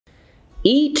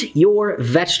Eat your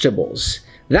vegetables.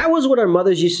 That was what our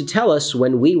mothers used to tell us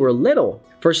when we were little.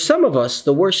 For some of us,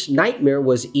 the worst nightmare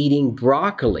was eating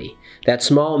broccoli, that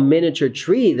small miniature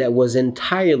tree that was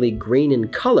entirely green in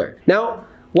color. Now,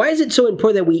 why is it so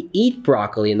important that we eat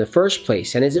broccoli in the first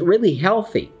place, and is it really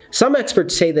healthy? Some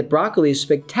experts say that broccoli is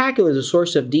spectacular as a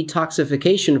source of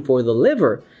detoxification for the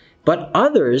liver, but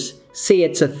others say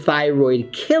it's a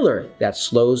thyroid killer that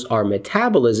slows our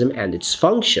metabolism and its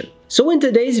function. So in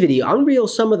today's video, I'll reveal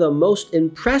some of the most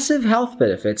impressive health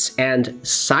benefits and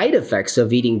side effects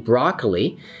of eating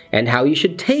broccoli and how you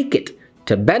should take it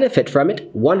to benefit from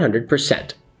it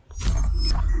 100%.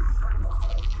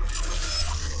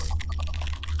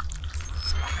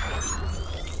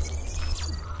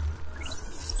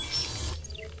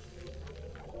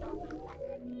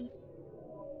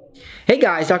 Hey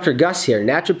guys, Dr. Gus here,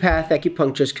 naturopath,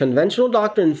 acupuncturist, conventional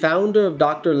doctor, and founder of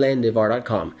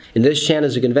drlandivar.com. In this channel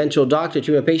is a conventional doctor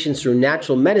treating patients through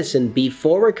natural medicine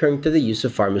before recurring to the use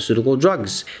of pharmaceutical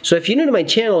drugs. So if you're new to my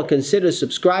channel, consider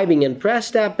subscribing and press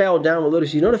that bell down below to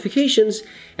see notifications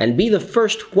and be the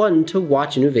first one to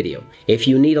watch a new video. If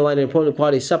you need a line of important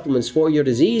quality supplements for your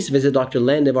disease, visit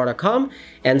drlandivar.com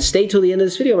and stay till the end of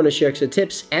this video. I'm going to share extra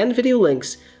tips and video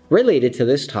links related to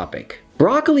this topic.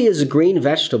 Broccoli is a green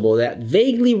vegetable that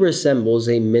vaguely resembles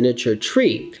a miniature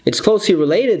tree. It's closely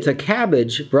related to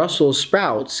cabbage, Brussels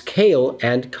sprouts, kale,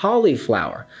 and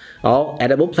cauliflower, all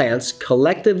edible plants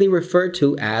collectively referred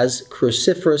to as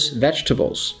cruciferous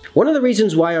vegetables. One of the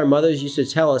reasons why our mothers used to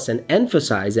tell us and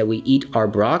emphasize that we eat our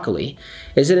broccoli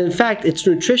is that in fact its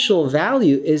nutritional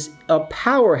value is a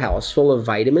powerhouse full of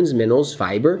vitamins, minerals,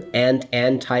 fiber, and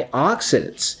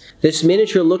antioxidants. This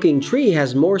miniature-looking tree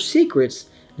has more secrets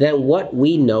than what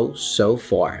we know so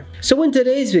far. So in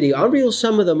today's video, I'll reveal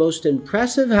some of the most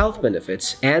impressive health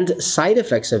benefits and side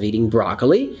effects of eating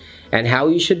broccoli and how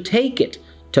you should take it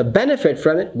to benefit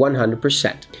from it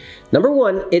 100%. Number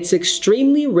one, it's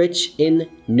extremely rich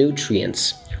in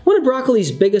nutrients. One of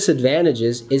broccoli's biggest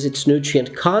advantages is its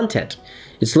nutrient content.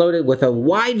 It's loaded with a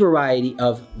wide variety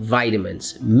of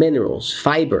vitamins, minerals,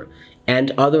 fiber,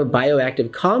 and other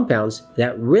bioactive compounds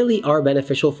that really are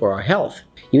beneficial for our health.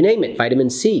 You name it: vitamin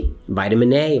C,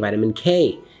 vitamin A, vitamin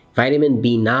K, vitamin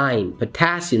B9,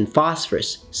 potassium,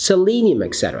 phosphorus, selenium,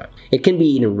 etc. It can be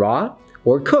eaten raw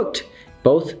or cooked,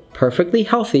 both perfectly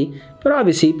healthy, but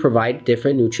obviously provide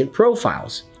different nutrient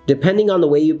profiles. Depending on the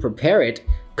way you prepare it,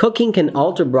 cooking can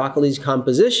alter broccoli's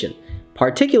composition,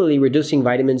 particularly reducing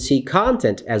vitamin C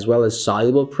content as well as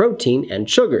soluble protein and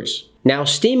sugars. Now,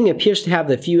 steaming appears to have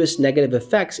the fewest negative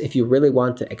effects if you really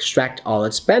want to extract all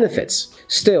its benefits.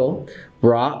 Still,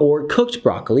 raw or cooked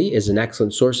broccoli is an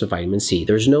excellent source of vitamin C.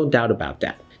 There's no doubt about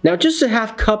that. Now, just a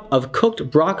half cup of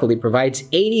cooked broccoli provides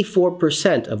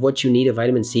 84% of what you need of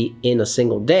vitamin C in a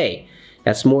single day.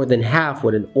 That's more than half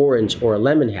what an orange or a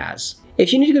lemon has.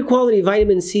 If you need a good quality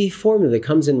vitamin C formula that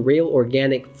comes in real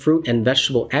organic fruit and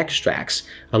vegetable extracts,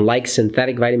 unlike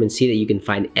synthetic vitamin C that you can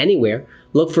find anywhere,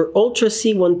 look for Ultra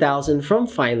C1000 from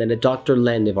Finland at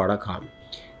drlandivar.com.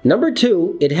 Number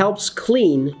two, it helps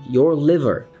clean your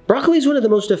liver. Broccoli is one of the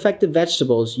most effective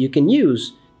vegetables you can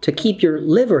use to keep your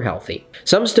liver healthy.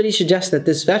 Some studies suggest that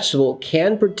this vegetable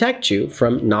can protect you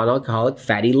from non-alcoholic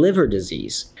fatty liver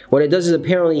disease. What it does is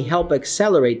apparently help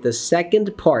accelerate the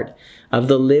second part of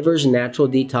the liver's natural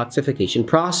detoxification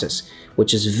process,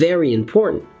 which is very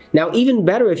important. Now, even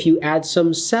better if you add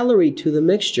some celery to the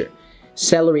mixture.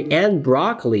 Celery and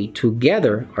broccoli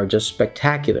together are just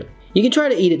spectacular. You can try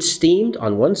to eat it steamed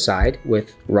on one side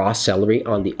with raw celery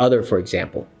on the other, for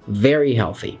example. Very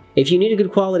healthy. If you need a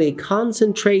good quality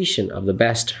concentration of the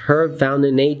best herb found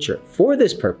in nature for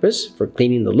this purpose, for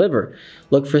cleaning the liver,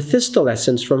 look for thistle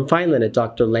essence from Finland at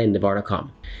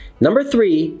drlandivar.com. Number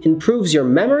three, improves your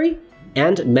memory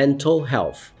and mental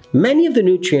health. Many of the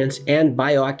nutrients and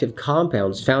bioactive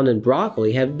compounds found in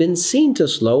broccoli have been seen to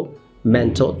slow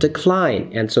mental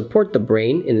decline and support the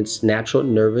brain in its natural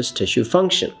nervous tissue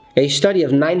function. A study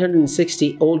of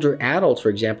 960 older adults, for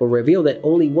example, revealed that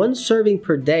only one serving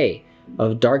per day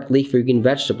of dark leafy green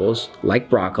vegetables,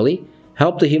 like broccoli,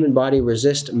 helped the human body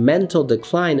resist mental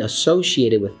decline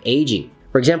associated with aging.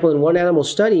 For example, in one animal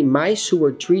study, mice who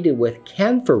were treated with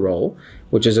camphorol,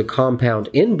 which is a compound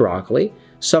in broccoli,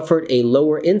 suffered a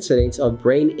lower incidence of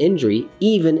brain injury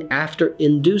even after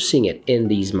inducing it in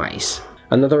these mice.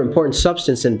 Another important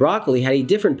substance in broccoli had a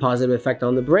different positive effect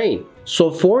on the brain.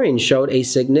 Sulforaphane showed a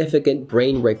significant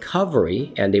brain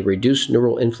recovery and a reduced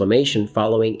neural inflammation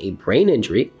following a brain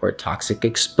injury or toxic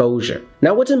exposure.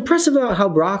 Now, what's impressive about how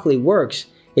broccoli works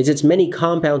is its many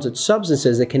compounds and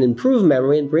substances that can improve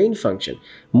memory and brain function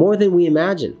more than we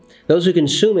imagine. Those who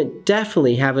consume it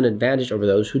definitely have an advantage over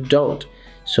those who don't,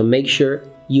 so make sure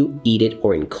you eat it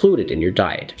or include it in your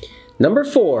diet. Number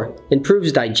 4,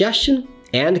 improves digestion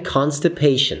and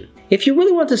constipation. If you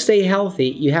really want to stay healthy,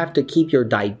 you have to keep your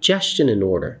digestion in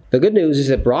order. The good news is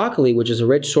that broccoli, which is a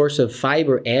rich source of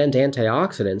fiber and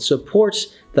antioxidants,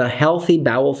 supports the healthy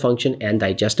bowel function and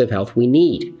digestive health we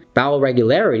need. Bowel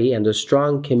regularity and a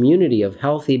strong community of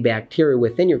healthy bacteria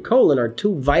within your colon are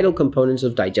 2 vital components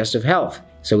of digestive health.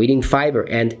 So eating fiber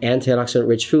and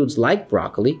antioxidant-rich foods like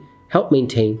broccoli help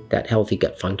maintain that healthy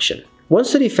gut function. One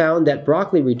study found that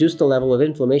broccoli reduced the level of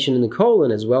inflammation in the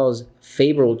colon as well as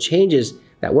favorable changes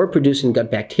that were produced in gut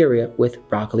bacteria with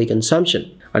broccoli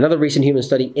consumption. Another recent human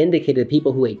study indicated that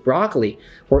people who ate broccoli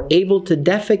were able to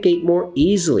defecate more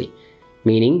easily,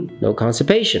 meaning no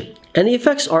constipation. And the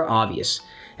effects are obvious.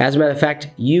 As a matter of fact,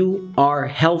 you are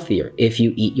healthier if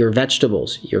you eat your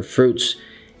vegetables, your fruits,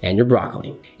 and your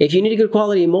broccoli. If you need a good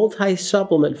quality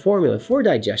multi-supplement formula for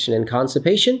digestion and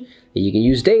constipation that you can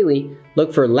use daily,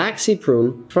 look for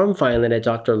Laxiprune from Finland at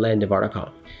drlandivar.com.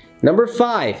 Number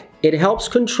 5, it helps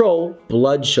control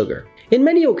blood sugar. In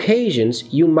many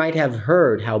occasions, you might have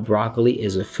heard how broccoli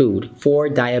is a food for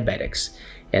diabetics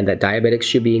and that diabetics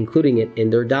should be including it in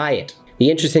their diet.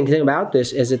 The interesting thing about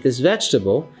this is that this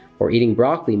vegetable, or eating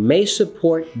broccoli, may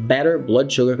support better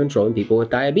blood sugar control in people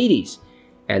with diabetes,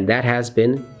 and that has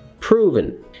been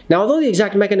proven. Now, although the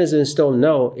exact mechanism is still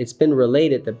known, it's been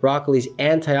related that broccoli's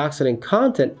antioxidant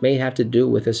content may have to do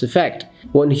with this effect.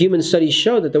 One human study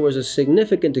showed that there was a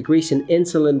significant decrease in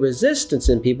insulin resistance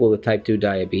in people with type 2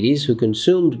 diabetes who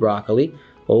consumed broccoli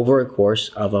over a course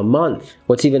of a month.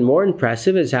 What's even more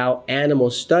impressive is how animal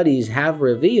studies have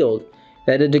revealed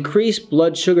that a decreased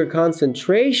blood sugar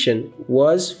concentration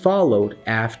was followed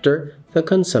after the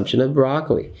consumption of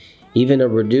broccoli, even a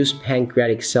reduced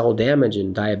pancreatic cell damage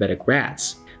in diabetic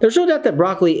rats. There's no doubt that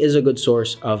broccoli is a good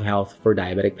source of health for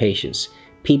diabetic patients.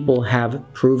 People have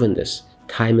proven this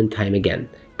time and time again.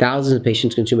 Thousands of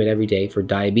patients consume it every day for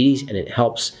diabetes, and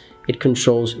it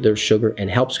controls their sugar and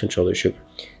helps control their sugar.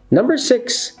 Number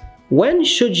 6, when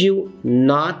should you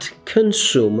not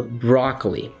consume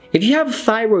broccoli? If you have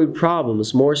thyroid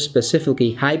problems, more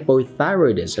specifically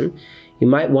hypothyroidism, you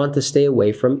might want to stay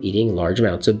away from eating large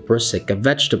amounts of brassica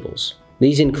vegetables.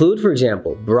 These include, for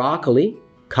example, broccoli,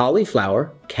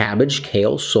 cauliflower, cabbage,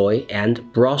 kale, soy,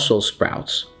 and Brussels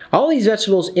sprouts. All these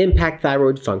vegetables impact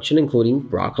thyroid function, including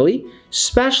broccoli,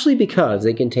 especially because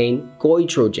they contain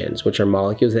goitrogens, which are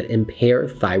molecules that impair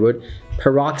thyroid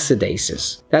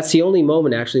peroxidases. That's the only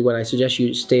moment, actually, when I suggest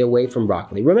you stay away from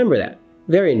broccoli. Remember that.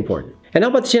 Very important. And how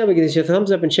about the channel? Give this a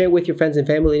thumbs up and share it with your friends and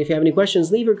family. And if you have any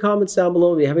questions, leave your comments down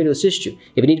below. We'll be happy to assist you.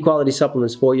 If you need quality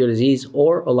supplements for your disease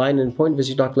or align an appointment,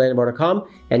 visit drlandivar.com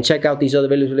and check out these other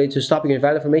videos related to stopping and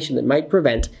vital information that might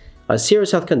prevent a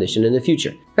serious health condition in the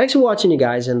future. Thanks for watching, you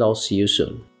guys, and I'll see you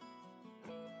soon.